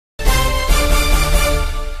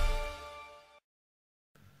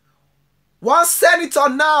One senator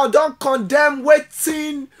now don't condemn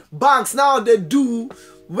waiting banks now they do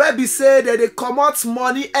where be say that they comot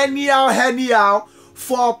money anyhow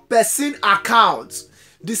for person account.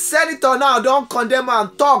 The senator now don't condemn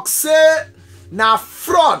and talk say na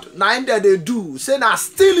fraud na him that they do, say na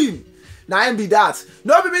stealing na him be that.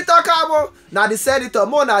 No be me talk about na the senator,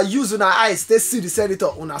 more na use una eyes they see the senator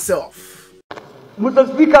on herself. Mr.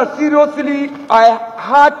 Speaker, seriously, I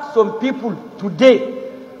heard some people today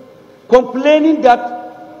complaining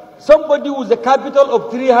that somebody with a capital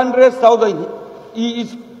of 300,000, he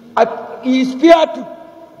is feared to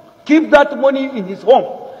keep that money in his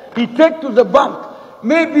home. He take to the bank.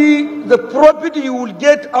 Maybe the profit he will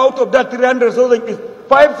get out of that 300,000 is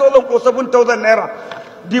 5,000 or 7,000 naira.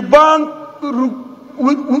 The bank will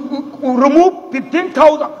remove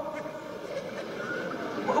 15,000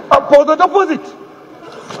 for the deposit.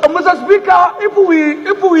 Mr. Speaker, if we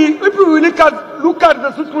look at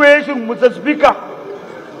the situation, Mr. Speaker,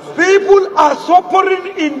 people are suffering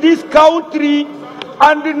in this country,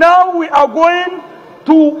 and now we are going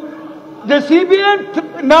to the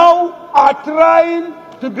CBN now are trying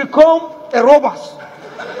to become a robbers.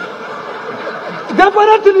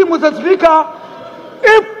 Definitely, Mr. Speaker,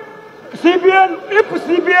 if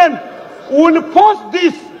CBN will post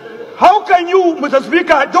this, how can you, Mr.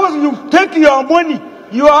 Speaker, just you take your money,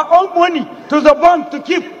 your own money to the bank to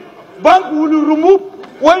keep? Bank will remove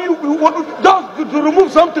when you just to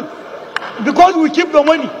remove something because we keep the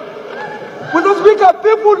money. Mr. Speaker,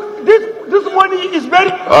 people, this money is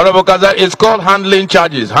very. Honorable Kaza, it's called handling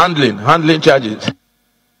charges. Handling charges.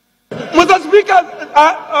 Mr. Speaker,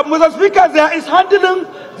 there is handling.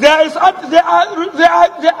 They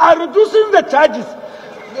are reducing the charges.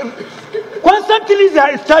 Constantly,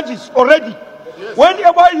 there is charges already.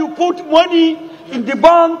 Whenever you put money in the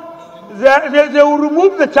bank, they will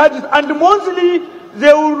remove the charges, and monthly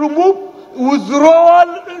they will remove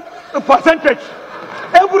withdrawal percentage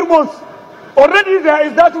every month. Already there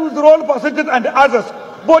is that withdrawal percentage and others.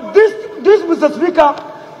 But this, Mr. Speaker,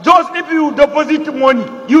 just if you deposit money,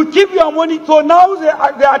 you keep your money. So now they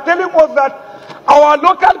are telling us that our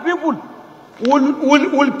local people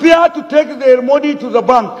will fear to take their money to the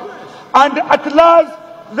bank, and at last,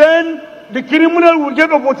 then the criminal will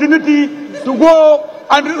get opportunity to go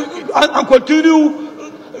and continue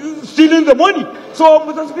stealing the money. So,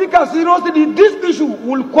 Mr. Speaker, seriously, this issue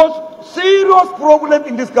will cause serious problem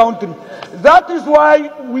in this country. That is why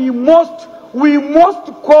we must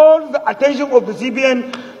call the attention of the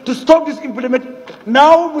CBN to stop this implementation.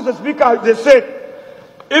 Now, Mr. Speaker, they said,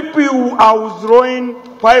 if you are withdrawing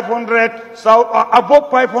 500,000, above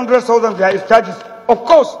 500,000, there is charges. Of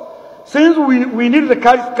course, since we need the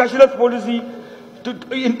cashless policy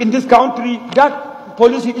in this country, that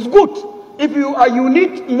policy is good. If you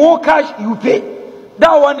need more cash, you pay.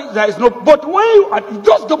 That one, there is no. But when you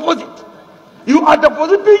just deposit, you are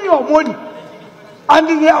depositing your money, and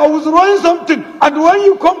they are withdrawing something. And when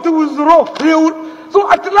you come to withdraw, so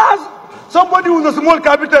at last, somebody with a small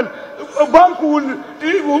capital, a bank will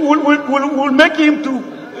make him to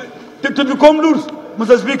become loose,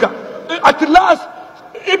 Mr. Speaker. At last,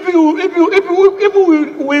 if we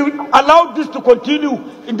allow this to continue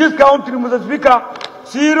in this country, Mr. Speaker,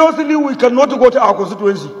 seriously, we cannot go to our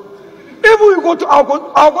constituency. If we go to our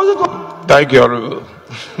constituency. Thank you, Honorable.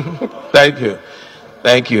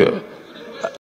 Thank you.